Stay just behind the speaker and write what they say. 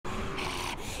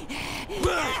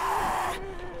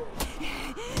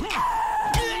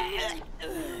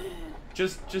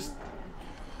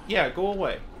Yeah, go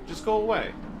away. Just go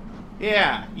away.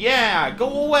 Yeah,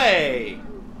 go away!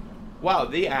 Wow,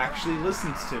 they actually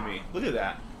listens to me. Look at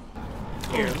that.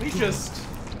 Here, let me just...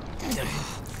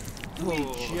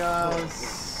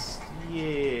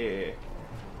 Yeah.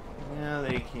 Now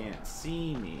they can't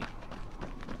see me.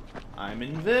 I'm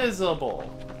invisible.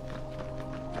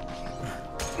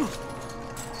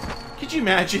 Could you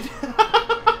imagine?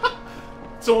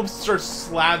 Someone starts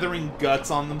slathering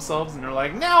guts on themselves and they're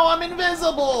like, now I'm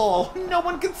invisible! No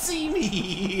one can see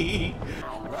me!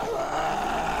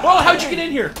 Oh, how'd you get in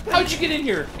here? How'd you get in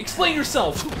here? Explain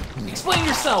yourself! Explain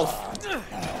yourself! No.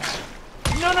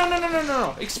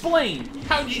 Explain!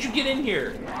 How did you get in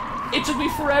here? It took me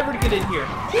forever to get in here.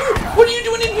 What are you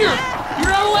doing in here? You're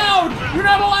not allowed! You're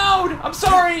not allowed! I'm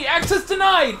sorry! Access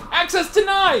denied! Access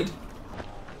denied!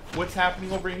 What's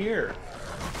happening over here?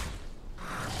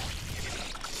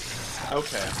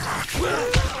 Okay.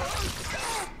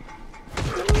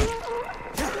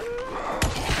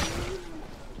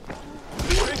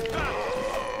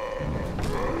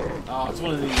 Oh, it's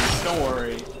one of these. Don't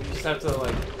worry. You just have to,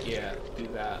 like, yeah, do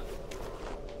that.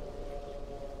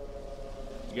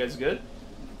 You guys good?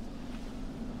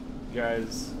 You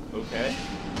guys okay?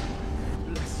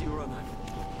 Bless you, Roman.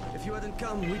 If you hadn't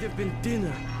come, we'd have been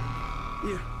dinner.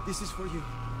 Here, this is for you.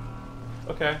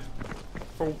 Okay.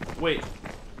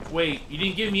 Wait, you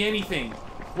didn't give me anything.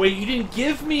 Wait, you didn't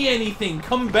give me anything.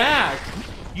 Come back.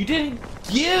 You didn't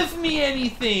give me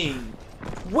anything.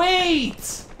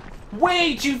 Wait,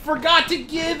 you forgot to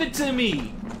give it to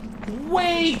me.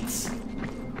 Wait,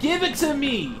 give it to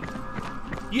me.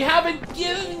 You haven't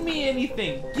given me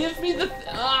anything. Give me the...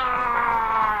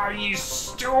 you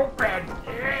stupid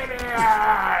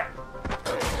idiot.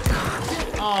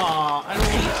 Aw, I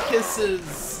don't need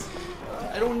kisses.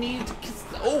 I don't need to kiss.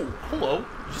 Oh, hello.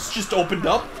 This just opened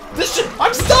up.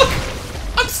 I'm stuck!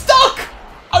 I'm stuck!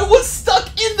 I was stuck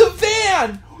in the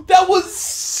van! That was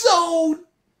so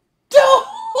dumb!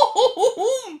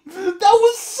 That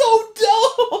was so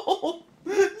dumb!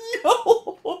 No!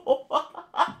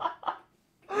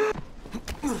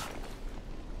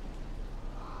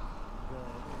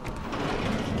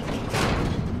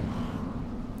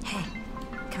 Hey,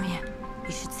 come here.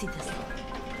 You should see this.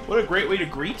 What a great way to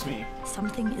greet me.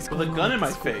 Something is with going a gun on in my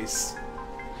at school. face.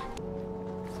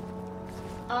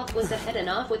 Off with the head and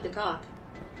off with the cock.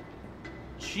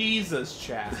 Jesus,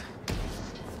 chat.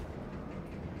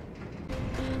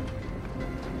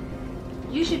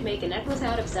 You should make a necklace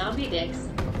out of zombie dicks.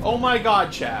 Oh my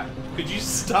god, chat. Could you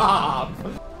stop?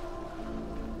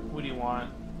 What do you want?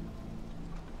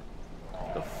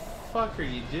 What the fuck are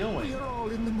you doing? We are all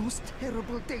in the most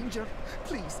terrible danger.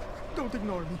 Please, don't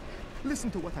ignore me. Listen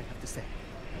to what I have to say.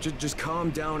 Just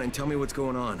calm down and tell me what's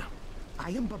going on.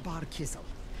 I am Babar Kizil,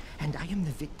 and I am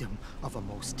the victim of a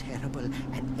most terrible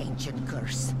and ancient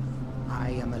curse.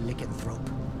 I am a lycanthrope.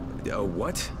 A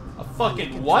what? A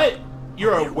fucking what?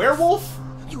 You're a werewolf?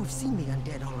 You've seen the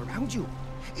undead all around you.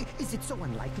 Is it so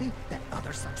unlikely that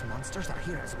other such monsters are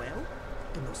here as well?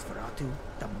 The Nosferatu,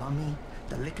 the Mummy,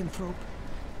 the lycanthrope.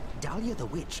 Dahlia the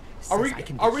Witch says I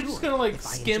can are we just gonna like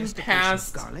skim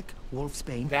past garlic,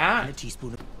 wolfsbane, that? and a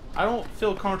teaspoon of... I don't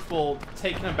feel comfortable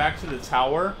taking them back to the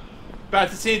tower, but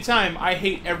at the same time, I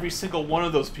hate every single one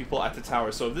of those people at the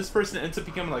tower. So if this person ends up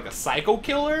becoming like a psycho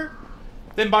killer,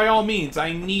 then by all means,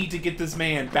 I need to get this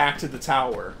man back to the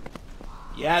tower.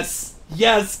 Yes,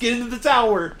 yes, get into the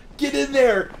tower. Get in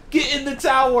there. Get in the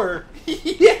tower.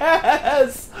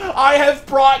 Yes, I have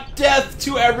brought death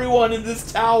to everyone in this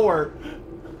tower.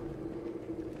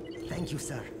 Thank you,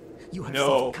 sir. You have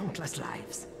saved countless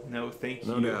lives. No, thank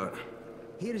you. No doubt.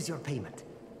 Here is your payment.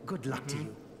 Good luck to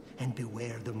you, and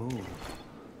beware the moon.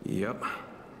 Yep.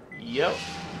 Yep.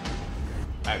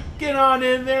 Now get on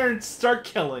in there and start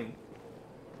killing.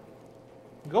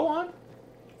 Go on.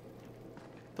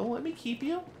 Don't let me keep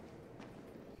you.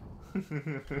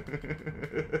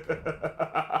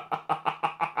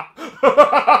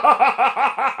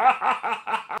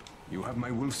 You have my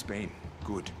wolfsbane.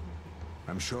 Good.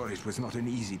 I'm sure it was not an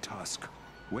easy task.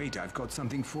 Wait, I've got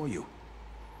something for you.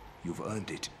 You've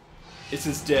earned it. It's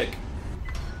his dick.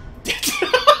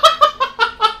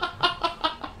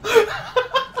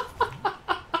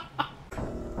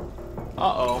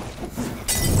 Uh-oh.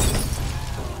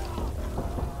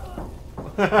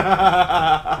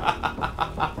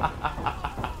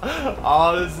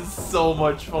 Oh, this is so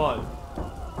much fun.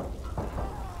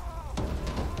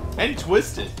 And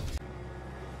twisted.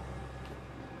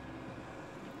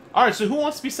 Alright, so who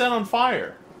wants to be set on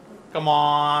fire? Come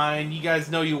on, you guys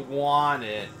know you want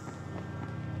it.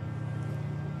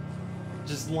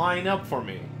 Just line up for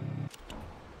me.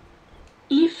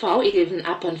 IV given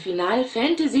up on Final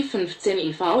Fantasy 15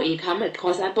 IV come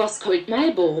across a boss called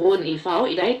Malboron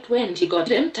IV died 20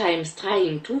 goddamn times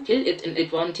trying to kill it and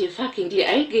it won't fucking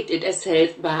die get it as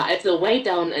health bar at the way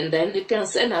down and then it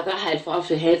gets another half of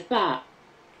a health bar.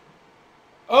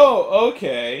 Oh,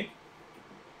 okay.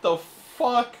 The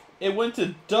fuck? It went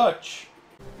to Dutch.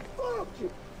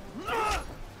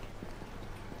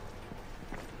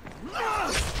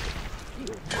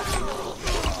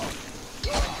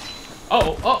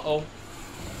 Oh, uh-oh.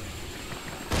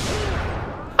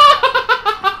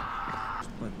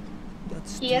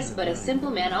 Yes, but a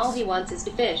simple man, all he wants is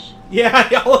to fish.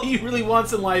 Yeah, all he really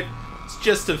wants in life is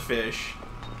just to fish.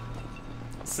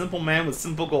 Simple man with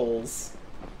simple goals.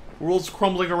 World's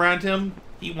crumbling around him,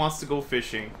 he wants to go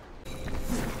fishing.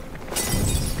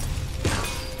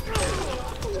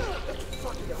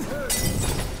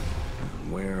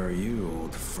 Where are you,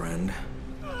 old friend?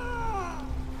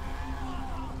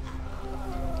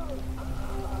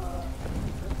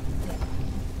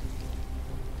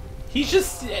 He's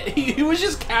just, he was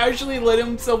just casually letting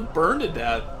himself burn to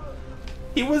death.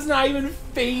 He was not even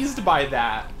fazed by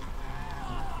that.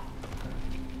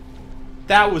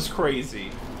 That was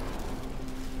crazy.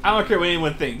 I don't care what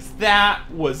anyone thinks. That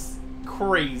was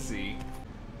crazy.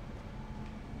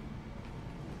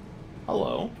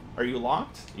 Hello? Are you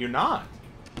locked? You're not.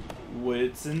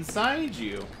 What's inside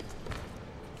you?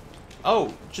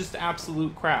 Oh, just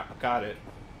absolute crap. Got it.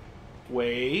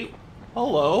 Wait.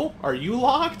 Hello? Are you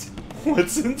locked?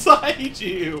 What's inside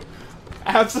you?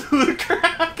 Absolute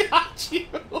crap. Got you.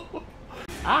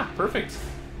 Ah, perfect.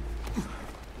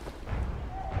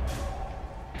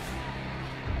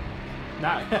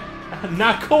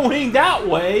 Not going that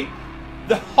way.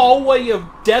 The hallway of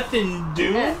death and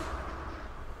doom.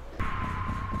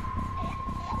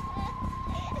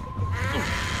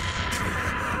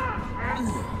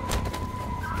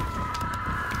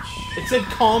 It said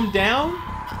calm down?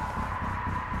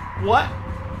 What?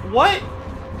 What?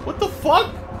 What the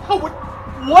fuck? How, what?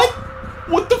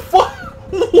 What the fuck?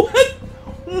 What?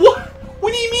 What?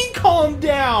 What do you mean calm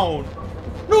down?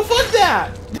 No, fuck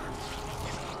that!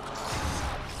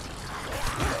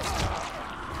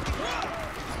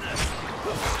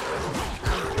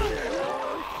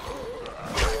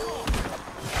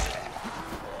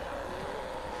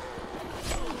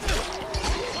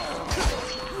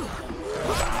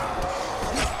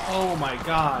 Oh my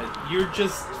god, you're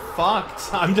just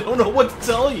fucked. I don't know what to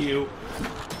tell you.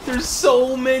 There's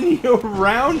so many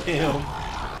around him.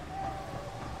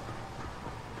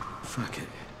 Fuck it.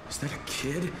 Is that a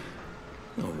kid?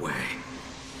 No way.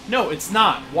 No, it's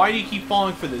not. Why do you keep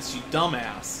falling for this, you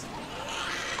dumbass?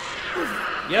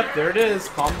 Yep, there it is.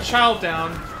 Calm the child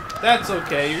down. That's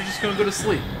okay. You're just gonna go to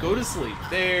sleep. Go to sleep.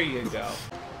 There you go.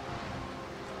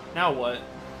 Now what?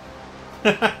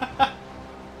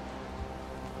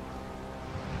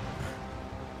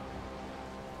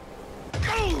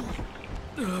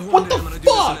 What the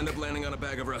fuck? End up landing on a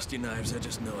bag of rusty knives. I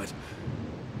just know it.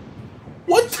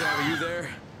 What? Are you there?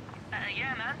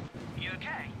 Yeah, man. You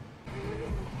okay?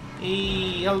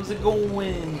 Hey, how's it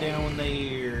going down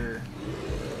there?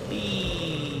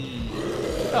 Hey.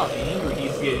 How angry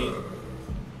he's getting.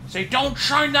 Say, don't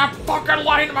shine that fucking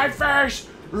light in my face!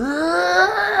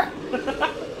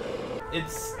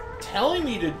 It's telling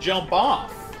me to jump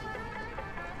off.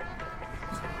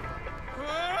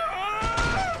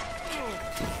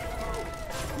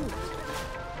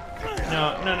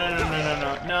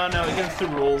 No, against the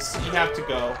rules. You have to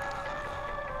go.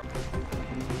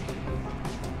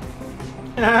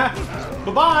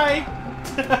 Bye-bye!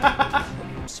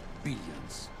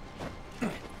 Experience.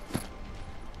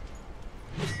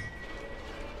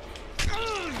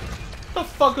 The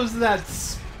fuck was that,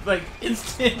 like,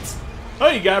 instant? Oh,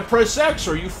 you gotta press X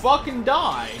or you fucking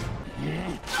die.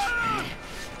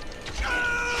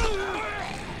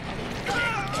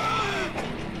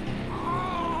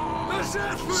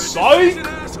 Psych!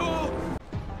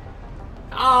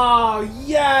 Oh,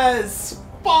 yes!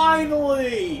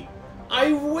 Finally!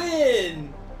 I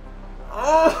win!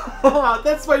 Oh,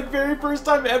 that's my very first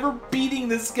time ever beating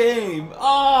this game.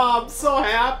 Oh, I'm so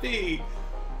happy.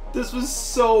 This was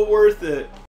so worth it.